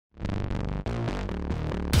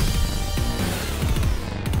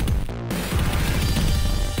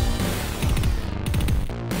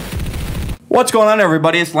What's going on,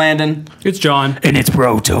 everybody? It's Landon. It's John. And it's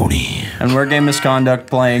Bro Tony. And we're Game Misconduct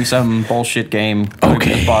playing some bullshit game.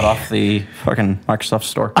 Okay. We bought off the fucking Microsoft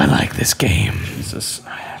store. I like this game. Jesus.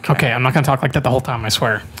 Okay, I'm not going to talk like that the whole time, I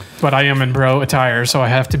swear. But I am in bro attire, so I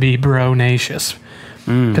have to be bro-nacious.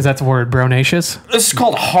 Because that's the word, bro-nacious. This is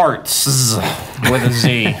called HeartZ with a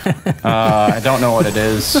Z. I don't know what it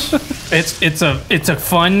is. It's a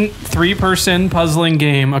fun 3-person puzzling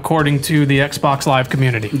game according to the Xbox Live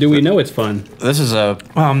community. Do we know it's fun? This is a...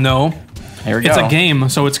 No. Here we go. It's a game,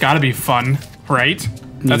 so it's got to be fun, right?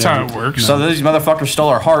 That's how it works. So these motherfuckers stole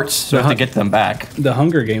our hearts, so we have to get them back. The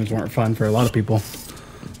Hunger Games weren't fun for a lot of people.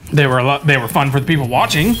 They were fun for the people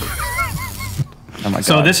watching. Oh my God.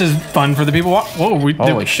 So this is fun for the people. Whoa,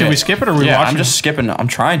 Holy shit. Did we skip it or are we watching? I'm just skipping. I'm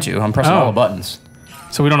trying to. I'm pressing all the buttons.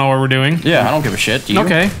 So we don't know what we're doing? Yeah, I don't give a shit. Do you?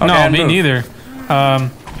 Okay. No, me neither.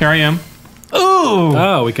 Here I am. Ooh!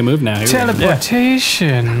 Oh, we can move now. Here we go.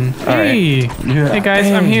 Teleportation. Yeah. Hey. Hey guys,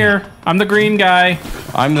 I'm here. I'm the green guy.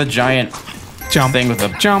 I'm the giant thing with a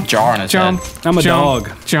jar on his head. I'm a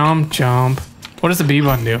dog. Jump. What does the B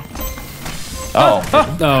button do? Oh.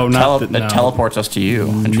 Oh, not It teleports us to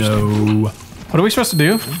you. No. What are we supposed to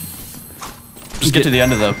do? Just get to the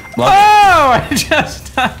end of the level. Oh, I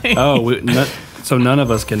just died. Oh, so none of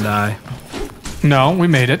us can die. No, we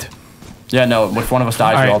made it. Yeah, no, if one of us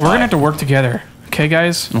dies, All we right, all we're die. gonna have to work together. Okay,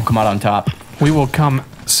 guys? We'll come out on top. We will come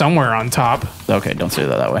somewhere on top. Okay, don't say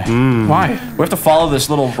that way. Why? We have to follow this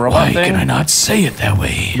little robot Why thing. can I not say it that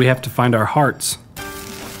way? We have to find our hearts.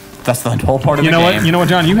 That's the whole part of You the know game. what? You know what,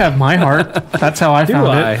 John? You have my heart. That's how I found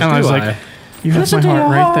it. And I was like, you have my heart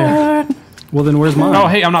right there. Well, then where's mine? Oh,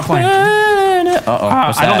 hey, I'm not playing. Uh-oh.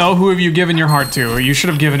 I don't know who have you given your heart to. You should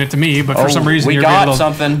have given it to me, but for some reason we you're being got a little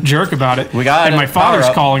something. jerk about it. We got And it. my father's Power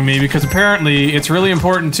up. calling me because apparently it's really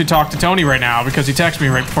important to talk to Tony right now because he texted me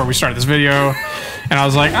right before we started this video. And I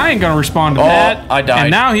was like, I ain't going to respond to that. I died.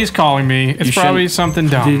 And now he's calling me. It's probably something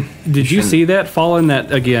dumb. Did you see that? Fall in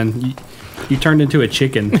that again. You turned into a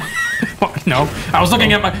chicken. No. I was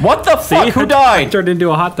looking at my... What the fuck? Who You died? turned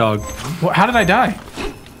into a hot dog. How did I die?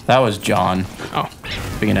 That was John. Oh.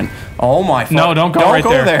 Beginning. Oh my fuck. No, don't go right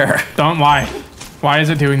there. there. Don't. Why? Why is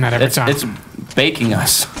it doing that every time? It's baking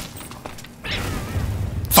us.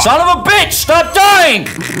 Son of a bitch! Stop dying!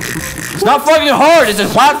 It's not fucking hard. It's a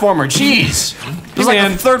platformer. Jeez. This is like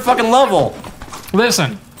Man. the third fucking level.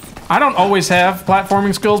 Listen, I don't always have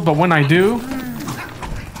platforming skills, but when I do,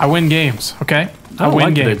 I win games, okay? I don't win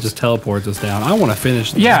like that it games. just teleports us down. I want to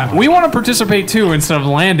finish this. Yeah, we want to participate too instead of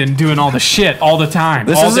Landon doing all the shit all the time.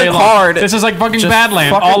 This all isn't day long. hard. This is like fucking Just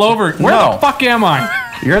Badland fucking- all over. Where No. the fuck am I?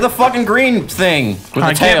 You're the fucking green thing with the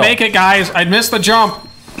I tail. can't make it, guys. I missed the jump.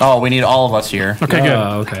 Oh, we need all of us here. Okay, good.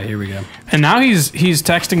 Okay, here we go. And now he's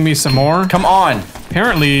texting me some more. Come on.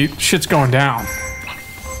 Apparently, shit's going down.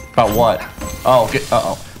 About what? Oh,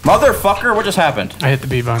 uh-oh. Motherfucker, what just happened? I hit the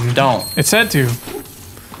B button. Don't. It said to.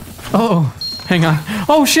 Oh, hang on.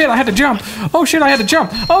 Oh shit, I had to jump. Oh shit, I had to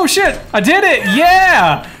jump. Oh shit, I did it.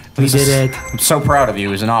 Yeah. We did it. I'm so proud of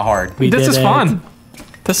you. It's not hard. This is fun.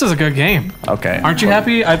 This is a good game. Okay. Aren't you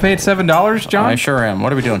happy I paid $7, John? I sure am.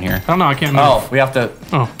 What are we doing here? I don't know, I can't move. Oh, we have to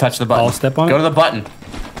touch the button. I'll step on it? Go to the button.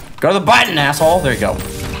 Go to the button, asshole. There you go.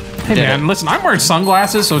 Hey man, listen, I'm wearing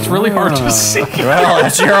sunglasses, so it's really hard to see. Well,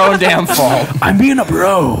 that's your own damn fault. I'm being a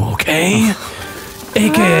bro, okay?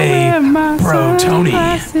 AKA Bro Tony.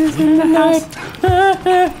 Hey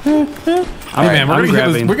man,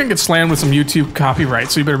 we're gonna get slammed with some YouTube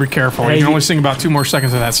copyright, so you better be careful. Hey, You can only sing about 2 more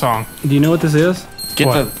seconds of that song. Do you know what this is? Get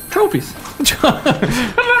What? the Trophies.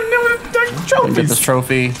 get this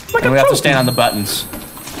trophy, and we have to stand on the buttons.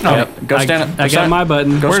 No. Yep. Go stand. I got my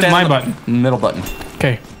button. Go Where's stand my on button? the middle button.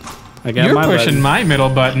 Okay, I got you're my pushing button. my middle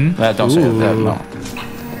button. Don't say that. Ooh. No.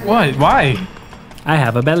 What? Why? I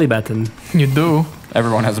have a belly button. You do.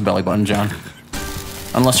 Everyone has a belly button, John.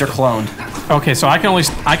 Unless you're cloned. Okay, so I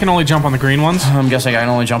can only jump on the green ones. I'm guessing I can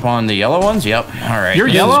only jump on the yellow ones. Yep. All right. You're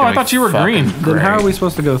This is yellow? gonna I be thought you were fucking green. Then how are great. we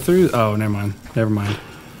supposed to go through? Oh, never mind. Never mind.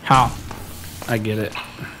 How? I get it.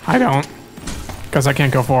 I don't, because I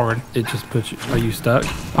can't go forward. It just puts you. Are you stuck?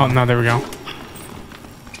 Oh no, there we go.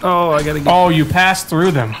 Oh, I gotta get. Oh, you passed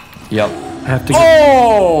through them. Yep. I have to get.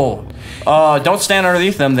 Oh! Don't stand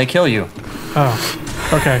underneath them. They kill you.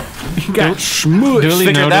 Oh, okay. You got schmoot. Duly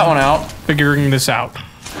Figured noted. that one out. Figuring this out.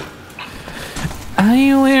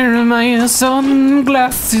 I wear my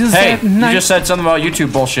sunglasses Hey, at you night. just said something about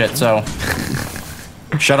YouTube bullshit, so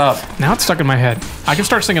shut up. Now it's stuck in my head. I can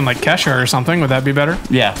start singing like Kesha or something. Would that be better?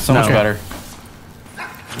 Yeah, so much Okay. better.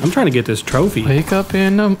 I'm trying to get this trophy. Wake up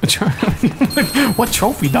in a... What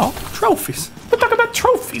trophy, dog? Trophies. We're talking about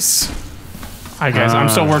trophies. Hi guys, I'm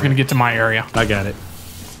still working to get to my area. I got it.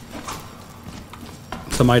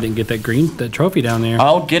 somebody didn't get that trophy down there.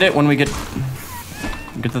 I'll get it when we get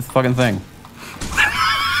the fucking thing.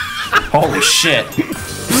 Holy shit.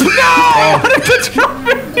 No!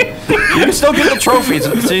 You can still get the trophies.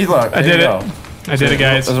 See, look. I did it. I did it,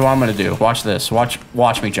 guys. This is what I'm gonna do. Watch this. Watch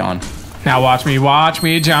me, John. Now watch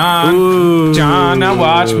me, John. Ooh. John, now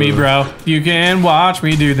watch me, bro. You can watch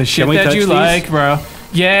me do the shit that you like, bro.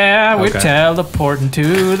 Yeah, we're teleporting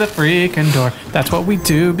to the freaking door. That's what we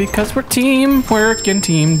do because we're team working,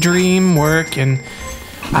 team dream working.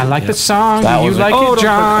 I like the song. That You was like it,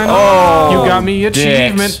 John. You got me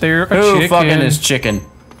achievement. They're a Who chicken. fucking is chicken?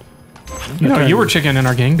 You know, you were chicken in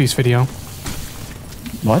our Gang Beasts video.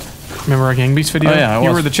 What? Remember our Gang Beasts video? Oh, yeah, I you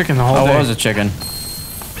was. were the chicken the whole day. I was a chicken.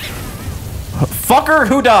 Fucker,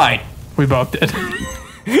 who died? We both did.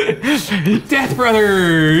 Death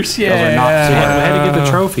Brothers. Yeah. Those are not I had to get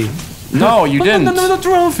the trophy. No, you didn't. The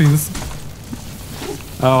trophies.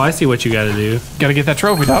 Oh, I see what you got to do. Gotta get that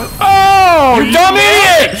trophy, dog. Oh, You dumb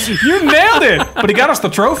idiot! you nailed it. But he got us the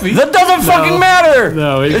trophy. That doesn't fucking matter.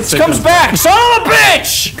 No, it comes back. Son of a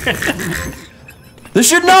bitch! This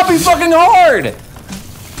should not be fucking hard.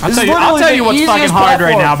 I'll tell you what's fucking hard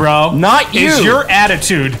right now, bro. Not you. Is your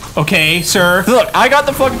attitude, okay, sir? Look, I got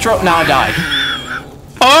the fucking trophy. Now I died.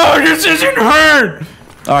 Oh, this isn't hard.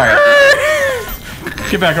 All right.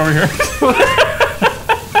 Get back over here.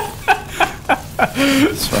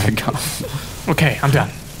 Swear to God. Okay, I'm done.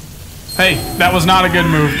 Hey, that was not a good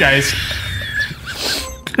move, guys.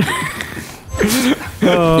 You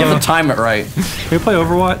have to time it right. Can we play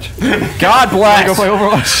Overwatch? God bless. Go play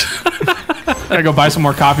Overwatch. Gotta go buy some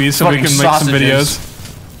more copies so we can make some videos.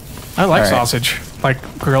 I like sausage. Like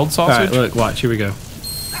grilled All right, sausage. look, watch. Here we go.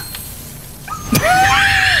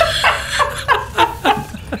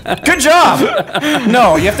 Good job.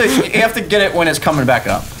 No, you have to get it when it's coming back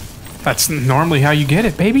up. That's normally how you get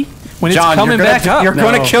it, baby. When John, it's coming back up. You're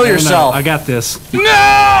going to kill yourself. I got this.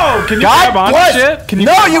 No! Can you grab God on bless. shit? Can you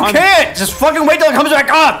No, grab you on? can't. Just fucking wait till it comes back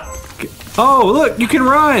up. Oh, look, you can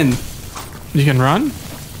run. You can run?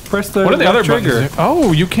 Press the What are the other trigger. buttons?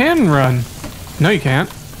 Oh, you can run. No, you can't.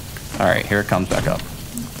 All right, here it comes back up.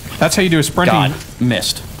 That's how you do a sprinting. God,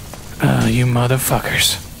 missed. You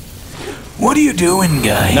motherfuckers. What are you doing,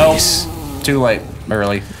 guys? Nope. Too late.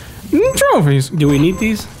 Early. Trophies. Do we need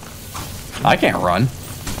these? I can't run.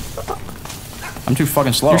 I'm too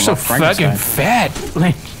fucking slow. You're I'm so not Frankenstein. fucking fat.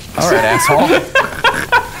 Like, All right, asshole.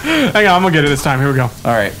 hang on, I'm gonna get it this time. Here we go.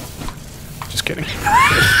 All right. Just kidding.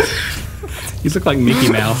 You look like Mickey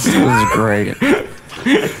Mouse. This is great.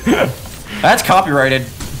 That's copyrighted.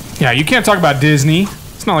 Yeah, you can't talk about Disney.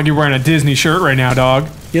 It's not like you're wearing a Disney shirt right now, dog.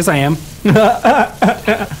 Yes, I am.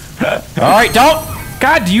 All right, don't.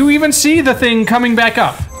 God, do you even see the thing coming back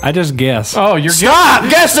up? I just guess. Oh, you're Stop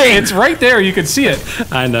guessing. It's right there. You can see it.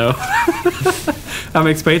 I know. I'm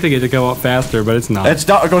expecting it to go up faster, but it's not. It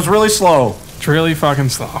goes really slow. It's really fucking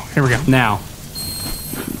slow. Here we go. Now.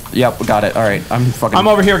 Yep, got it. All right, I'm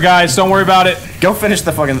over here, guys. Don't worry about it. Go finish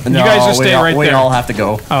the fucking. No, you guys just stay right we there. We all have to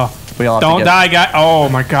go. Oh, we all have don't to die, guy. Oh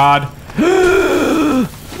my God.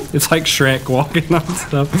 It's like Shrek walking on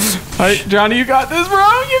stuff. All right, Johnny, you got this, bro.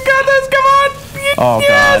 You got this. Come on. Oh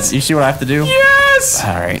Yes! God, you see what I have to do? Yes.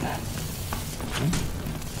 All right. All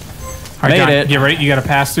right, Made John, it. get ready. You got to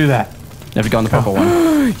pass through that. You have to go on the purple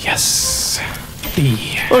one. Yes.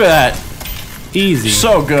 Look at that. Easy.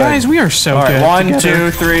 So good. Guys, we are so All right, good. 1,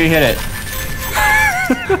 together. 2, 3, hit it.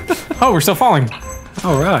 Oh, we're still falling.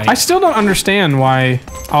 All right. I still don't understand why.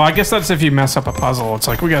 Oh, I guess that's if you mess up a puzzle. It's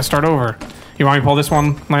like we gotta start over. You want me to pull this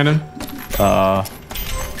one, Landon?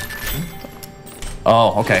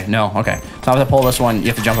 Oh, okay. No, okay. So I have to pull this one. You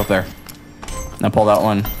have to jump up there. Now pull that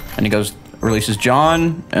one, and he goes, releases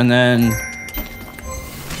John, and then.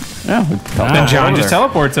 Yeah, And John just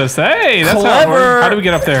teleports us. Hey, that's how it Clever. works. How do we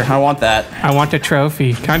get up there? I want that. I want a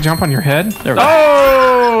trophy. Can I jump on your head? There we go.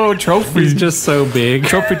 Oh, trophy. He's just so big.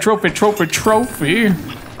 Trophy, trophy, trophy, trophy.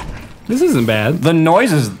 This isn't bad. The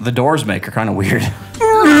noises the doors make are kind of weird.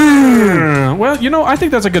 Well, you know, I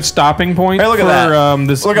think that's a good stopping point Hey, look at for that.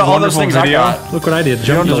 This Look at all those wonderful things video. I got. Look what I did. You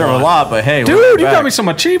don't Jumped deserve a lot, but hey, Dude, you got me some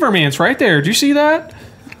achievements right there. Did you see that?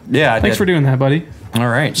 Yeah, I Thanks for did. doing that, buddy. All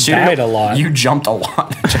right. So Died a lot. You jumped a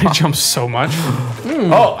lot. I jumped so much.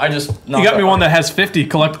 Oh, I just. You got me one that has 50.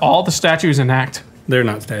 Collect all the statues and act. They're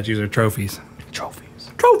not statues, they're trophies.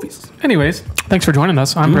 Trophies. Anyways, thanks for joining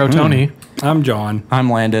us. I'm Bro Tony. I'm John.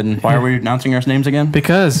 I'm Landon. Why are we announcing our names again?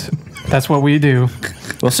 Because that's what we do.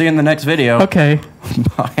 We'll see you in the next video. Okay.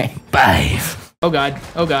 Bye. Bye. Oh God.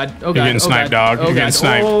 Oh God. Oh God. You're getting sniped, dog. Oh You're God. getting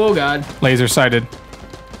sniped. Oh God. Laser sighted.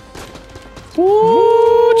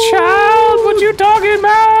 Ooh, child, what you talking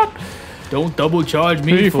about? Don't double charge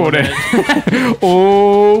me for that.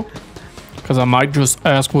 Oh, because I might just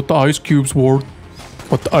ask what the ice cubes were.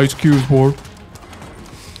 What the ice cubes were.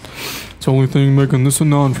 It's the only thing making this a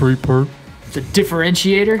non-free perk. It's a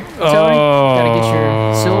differentiator. Tony. Gotta get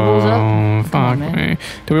your syllables up. Fuck me.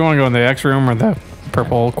 Do we want to go in the X room or the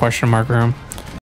purple question mark room?